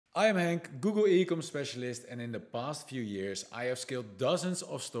I am Henk, Google e-com specialist, and in the past few years I have scaled dozens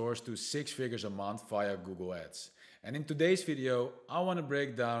of stores to 6 figures a month via Google Ads. And in today's video I want to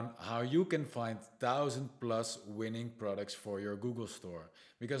break down how you can find 1,000+ winning products for your Google store.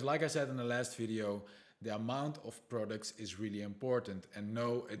 Because like I said in the last video, the amount of products is really important, and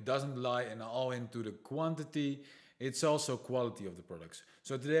no, it doesn't lie in all into the quantity, it's also quality of the products.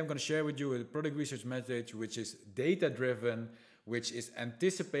 So today I'm going to share with you a product research method which is data driven, which is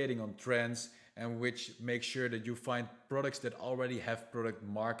anticipating on trends, and which makes sure that you find products that already have product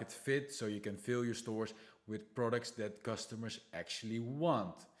market fit, so you can fill your stores with products that customers actually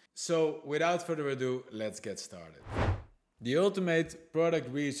want. So without further ado, let's get started. The ultimate product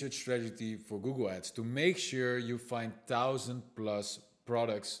research strategy for Google Ads to make sure you find 1,000+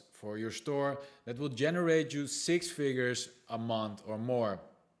 products for your store that will generate you 6 figures a month or more.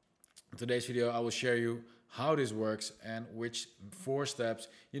 In today's video I will share you how this works and which 4 steps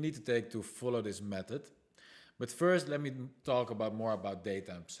you need to take to follow this method. But first let me talk more about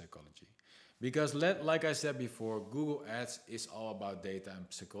data and psychology. Because like I said before, Google Ads is all about data and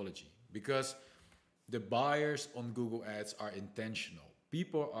psychology. Because the buyers on Google Ads are intentional.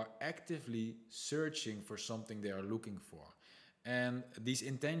 People are actively searching for something they are looking for. And these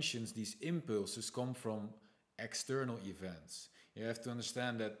intentions, these impulses come from external events. You have to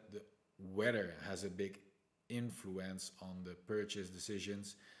understand that the weather has a big influence on the purchase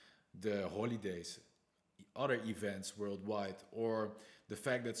decisions, the holidays, other events worldwide, or the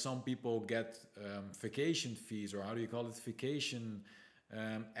fact that some people get vacation fees, or how do you call it, vacation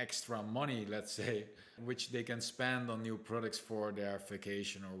extra money, let's say, which they can spend on new products for their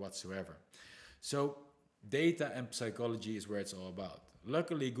vacation or whatsoever. So data and psychology is where it's all about.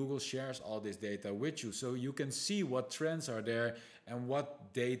 Luckily, Google shares all this data with you, so you can see what trends are there and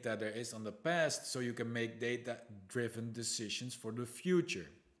what data there is on the past, so you can make data-driven decisions for the future.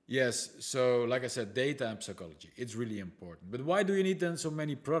 Yes, so like I said, data and psychology, it's really important. But why do you need then so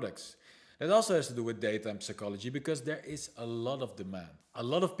many products? That also has to do with data and psychology, because there is a lot of demand. A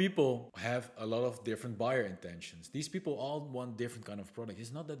lot of people have a lot of different buyer intentions. These people all want different kind of products.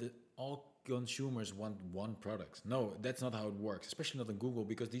 It's not that all consumers want one product. No, that's not how it works, especially not on Google,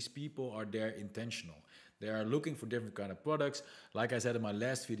 because these people are there intentional. They are looking for different kind of products. Like I said in my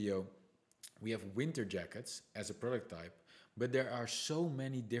last video, we have winter jackets as a product type, but there are so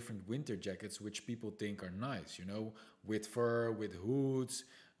many different winter jackets which people think are nice, you know, with fur, with hoods,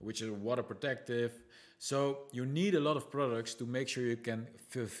 which are water protective. So you need a lot of products to make sure you can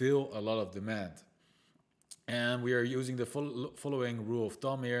fulfill a lot of demand. And we are using the following rule of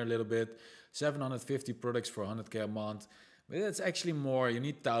thumb here a little bit: 750 products for 100K a month. But it's actually more. You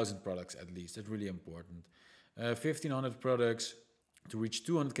need 1,000 products at least. That's really important. 1,500 products to reach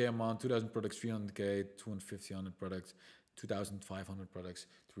 200K a month, 2,000 products, 300K, 2,500 products, 2,500 products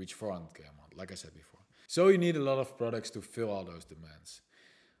to reach 400K a month, like I said before. So you need a lot of products to fill all those demands.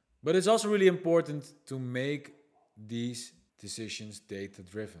 But it's also really important to make these decisions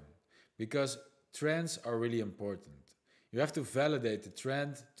data-driven, because trends are really important. You have to validate the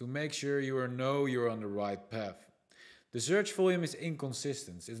trend to make sure you're on the right path. The search volume is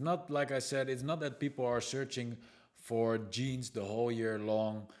inconsistent. It's not, like I said, it's not that people are searching for jeans the whole year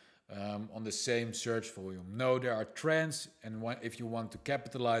long on the same search volume. No, there are trends, and if you want to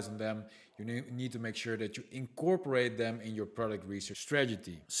capitalize on them, you need to make sure that you incorporate them in your product research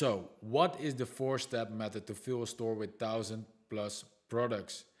strategy. So what is the 4-step method to fill a store with 1,000+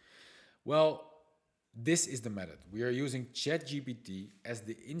 products? Well, this is the method. We are using ChatGPT as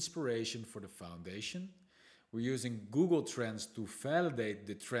the inspiration for the foundation. We're using Google Trends to validate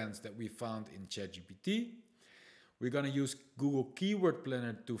the trends that we found in ChatGPT. We're going to use Google Keyword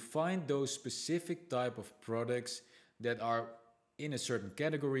Planner to find those specific type of products that are in a certain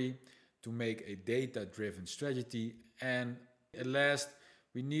category to make a data-driven strategy. And at last,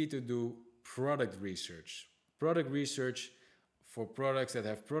 we need to do product research. Product research for products that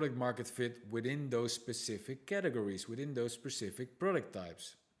have product market fit within those specific categories, within those specific product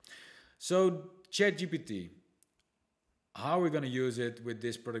types. So ChatGPT, how are we going to use it with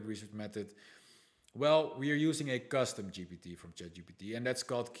this product research method? Well, we are using a custom GPT from ChatGPT, and that's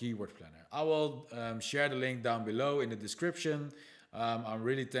called Keyword Planner. I will share the link down below in the description. I'm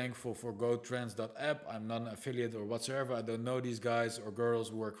really thankful for GoTrends.app. I'm not an affiliate or whatsoever. I don't know these guys or girls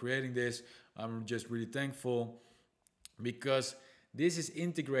who are creating this. I'm just really thankful, because this is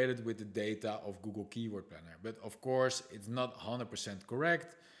integrated with the data of Google Keyword Planner. But of course, it's not 100%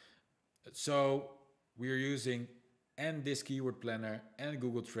 correct. So we are using this Keyword Planner and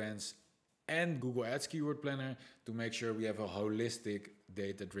Google Trends and Google Ads Keyword Planner to make sure we have a holistic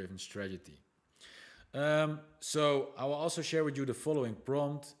data-driven strategy. So I will also share with you the following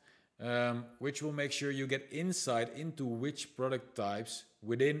prompt, which will make sure you get insight into which product types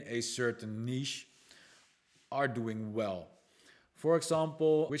within a certain niche are doing well. For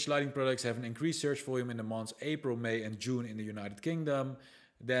example, which lighting products have an increased search volume in the months April, May, and June in the United Kingdom.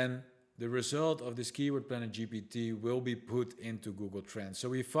 Then the result of this keyword planner GPT will be put into Google Trends. So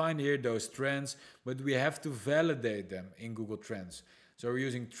we find here those trends, but we have to validate them in Google Trends. So we're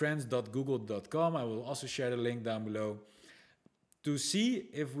using trends.google.com. I will also share the link down below to see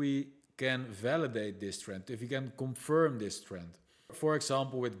if we can validate this trend, if we can confirm this trend. For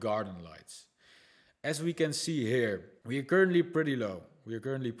example, with garden lights. As we can see here, we are currently pretty low.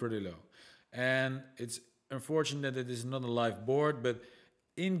 And it's unfortunate that it is not a live board, but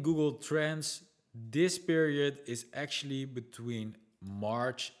in Google Trends, this period is actually between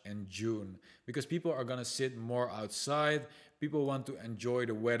March and June, because people are gonna sit more outside. People want to enjoy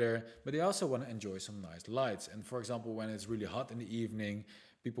the weather, but they also want to enjoy some nice lights. And for example, when it's really hot in the evening,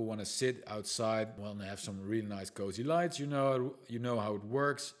 people want to sit outside, want to have some really nice cozy lights. You know how it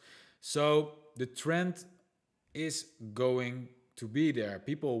works. So the trend is going to be there.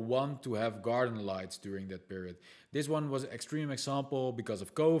 People want to have garden lights during that period. This one was an extreme example because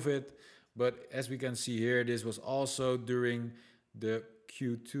of COVID, but as we can see here, this was also during the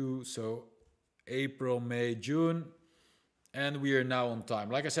Q2, so April, May, June, and we are now on time.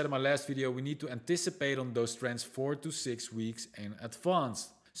 Like I said in my last video, we need to anticipate on those trends 4 to 6 weeks in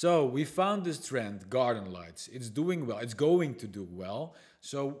advance. So we found this trend, garden lights. It's doing well, it's going to do well.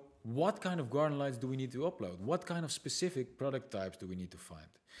 So what kind of garden lights do we need to upload? What kind of specific product types do we need to find?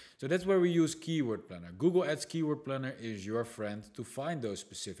 So that's where we use Keyword Planner. Google Ads Keyword Planner is your friend to find those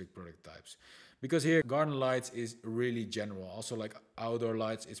specific product types. Because here, garden lights is really general. Also like outdoor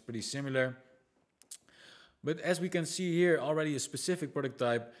lights, it's pretty similar. But as we can see here, already a specific product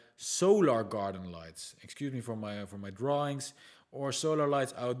type, solar garden lights. Excuse me for my drawings. Or solar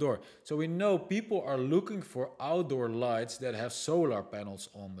lights outdoor. So we know people are looking for outdoor lights that have solar panels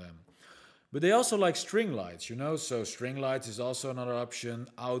on them. But they also like string lights, you know, so string lights is also another option,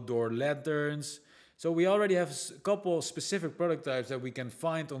 outdoor lanterns. So we already have a couple specific product types that we can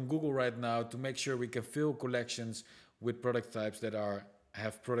find on Google right now to make sure we can fill collections with product types that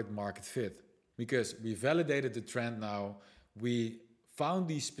have product market fit. Because we validated the trend now, we found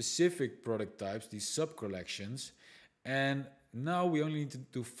these specific product types, these sub-collections, and now we only need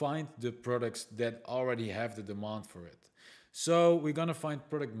to find the products that already have the demand for it. So we're gonna find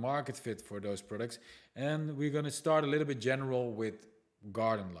product market fit for those products, and we're gonna start a little bit general with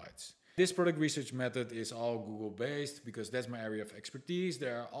garden lights. This product research method is all Google based because that's my area of expertise.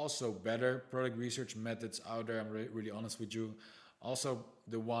 There are also better product research methods out there, I'm really honest with you. Also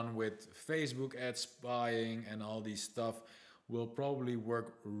the one with Facebook ad spying and all these stuff will probably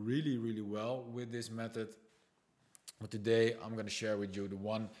work really well with this method. But today I'm going to share with you the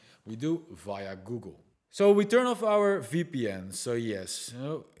one we do via Google. So we turn off our VPN. So yes,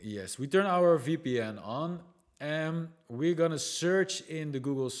 we turn our VPN on and we're going to search in the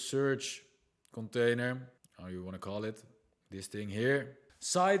Google search container, how you want to call it, this thing here,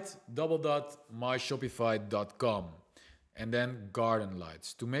 site:/myshopify.com, and then garden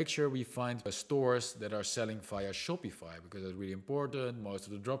lights to make sure we find stores that are selling via Shopify, because that's really important. Most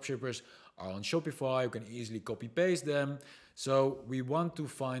of the dropshippers are on Shopify. You can easily copy paste them. So we want to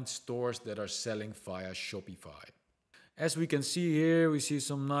find stores that are selling via Shopify. As we can see here, we see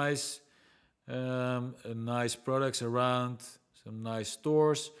some nice products around, some nice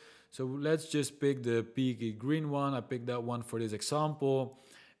stores. So let's just pick the peaky green one. I picked that one for this example.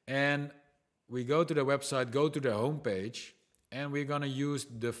 And we go to the website, go to their homepage, and we're gonna use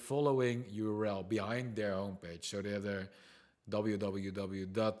the following URL behind their homepage. So they have their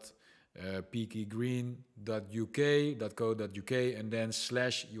www.peakygreen.uk.co.uk, and then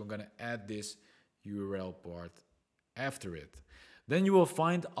 / you're gonna add this URL part after it. Then you will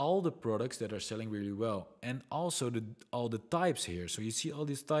find all the products that are selling really well, and also all the types here. So you see all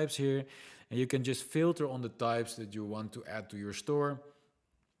these types here, and you can just filter on the types that you want to add to your store,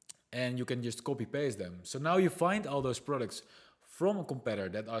 and you can just copy paste them. So now you find all those products from a competitor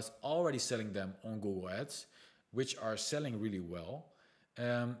that is already selling them on Google Ads, which are selling really well,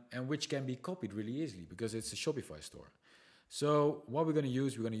 and which can be copied really easily because it's a Shopify store. So what we're gonna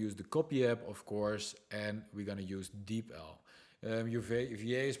use the copy app, of course, and we're gonna use DeepL. Your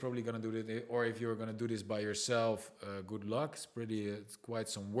VA is probably gonna do it, or if you're gonna do this by yourself, good luck. It's quite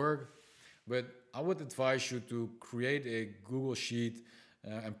some work, but I would advise you to create a Google Sheet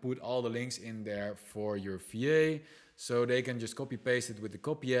and put all the links in there for your VA, so they can just copy paste it with the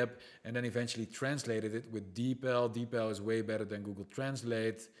copy app and then eventually translate it with DeepL. DeepL is way better than Google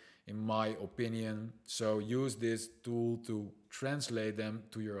Translate. in my opinion. So use this tool to translate them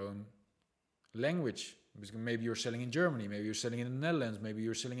to your own language. Because maybe you're selling in Germany, maybe you're selling in the Netherlands, maybe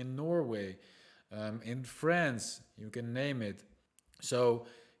you're selling in Norway, in France, you can name it. So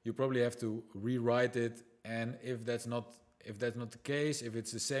you probably have to rewrite it, and if that's not the case, if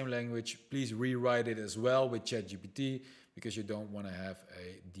it's the same language, please rewrite it as well with ChatGPT, because you don't want to have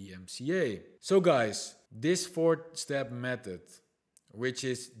a DMCA. So guys, this 4-step method, which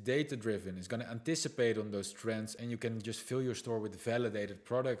is data driven, is going to anticipate on those trends, and you can just fill your store with validated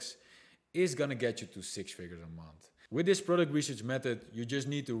products, is going to get you to 6 figures a month. With this product research method, you just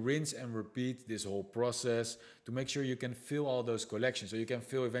need to rinse and repeat this whole process to make sure you can fill all those collections. So you can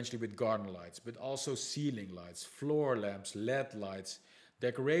fill eventually with garden lights, but also ceiling lights, floor lamps, LED lights,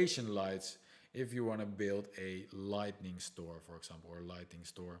 decoration lights, if you want to build a lighting store, for example, or a lighting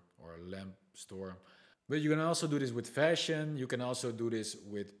store or a lamp store. But you can also do this with fashion. You can also do this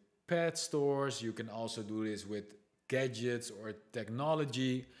with pet stores. You can also do this with gadgets or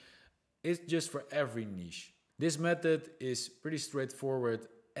technology. It's just for every niche. This method is pretty straightforward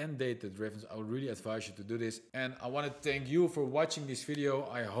and data driven, so I would really advise you to do this. And I want to thank you for watching this video.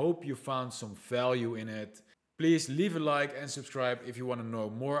 I hope you found some value in it. Please leave a like and subscribe if you want to know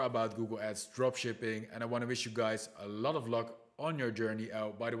more about Google Ads dropshipping. And I want to wish you guys a lot of luck on your journey.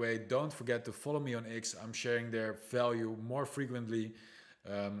 By the way, don't forget to follow me on X. I'm sharing their value more frequently.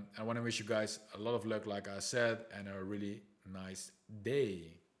 I want to wish you guys a lot of luck, like I said, and a really nice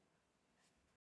day.